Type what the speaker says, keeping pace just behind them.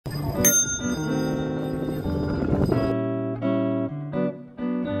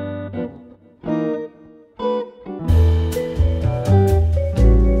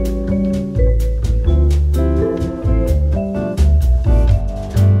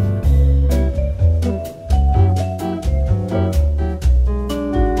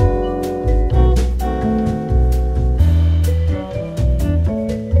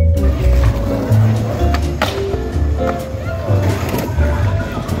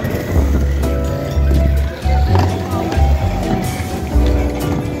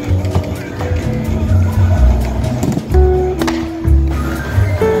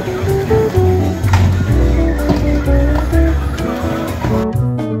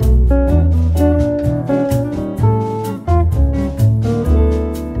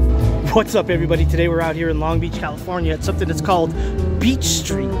What's up, everybody? Today we're out here in Long Beach, California at something that's called Beach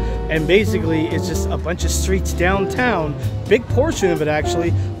Street, and basically it's just a bunch of streets downtown, big portion of it actually,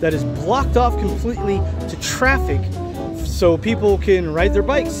 that is blocked off completely to traffic so people can ride their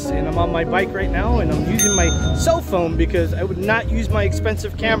bikes. And I'm on my bike right now and I'm using my cell phone because I would not use my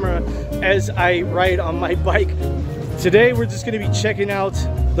expensive camera as I ride on my bike. Today we're just going to be checking out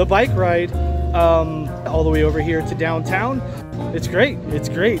the bike ride all the way over here to downtown. It's great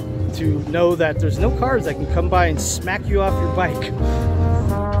to know that there's no cars that can come by and smack you off your bike.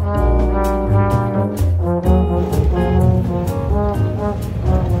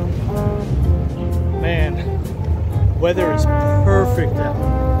 Man, weather is perfect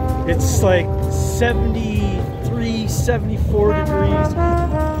out. It's like 73, 74 degrees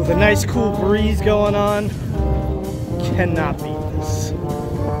with a nice cool breeze going on. Cannot beat this.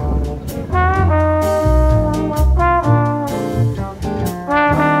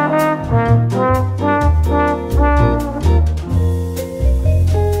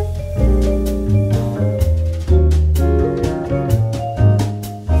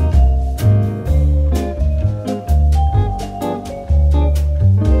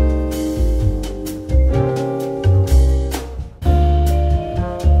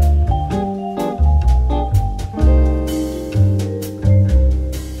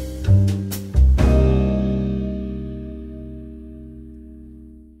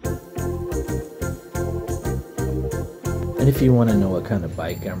 And if you want to know what kind of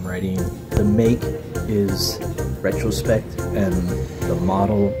bike I'm riding, the make is Retrospect and the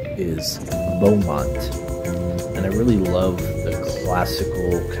model is Beaumont. And I really love the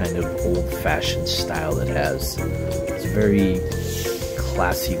classical kind of old-fashioned style it has. It's a very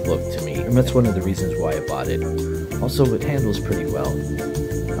classy look to me, and that's one of the reasons why I bought it. Also, it handles pretty well.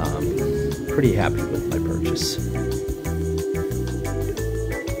 Pretty happy with my purchase.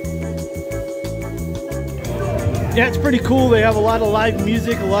 Yeah, it's pretty cool. They have a lot of live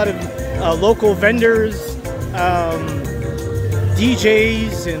music, a lot of local vendors,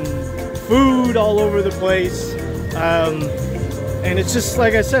 DJs, and food all over the place. And it's just,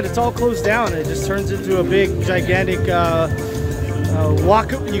 like I said, it's all closed down. It just turns into a big, gigantic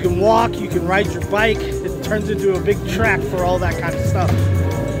walk. You can walk, you can ride your bike. It turns into a big track for all that kind of stuff.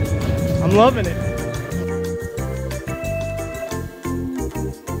 I'm loving it.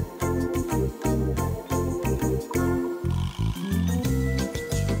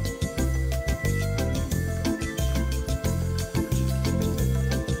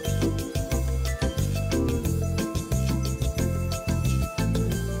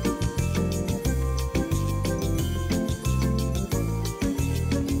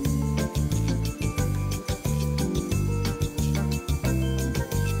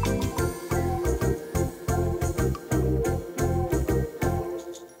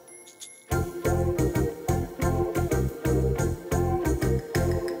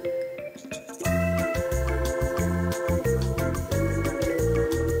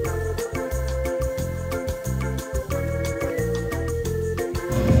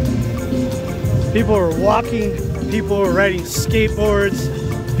 People are walking, people are riding skateboards,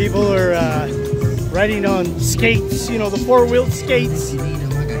 people are riding on skates, you know, the four-wheeled skates.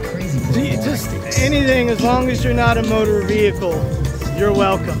 Just anything, as long as you're not a motor vehicle, you're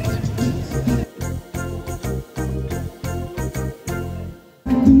welcome.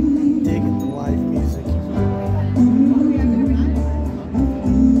 Digging the live music.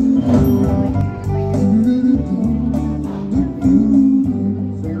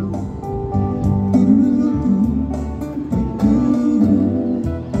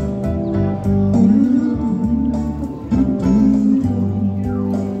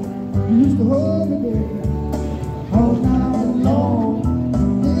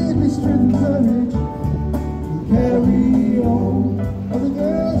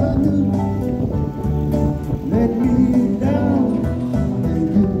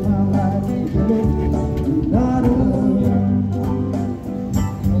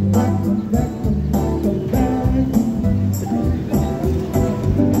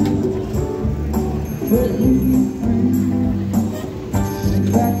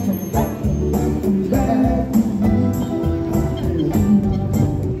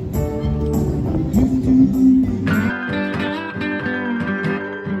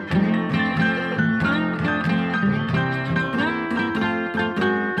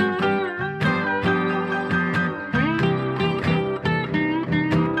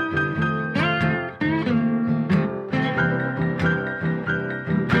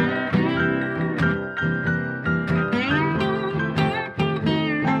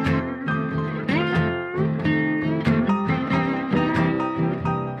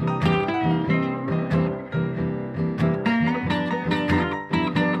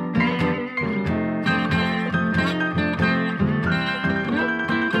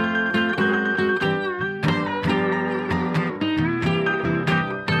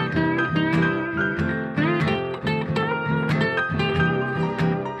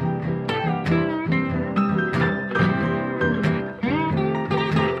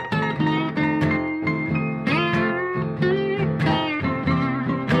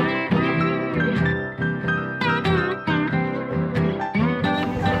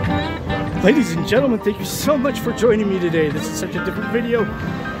 Ladies and gentlemen, thank you so much for joining me today. This is such a different video.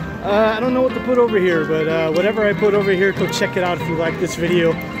 I don't know what to put over here, but whatever I put over here, go check it out if you like this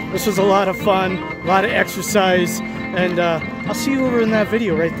video. This was a lot of fun, a lot of exercise, and I'll see you over in that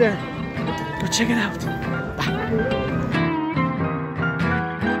video right there. Go check it out. Bye.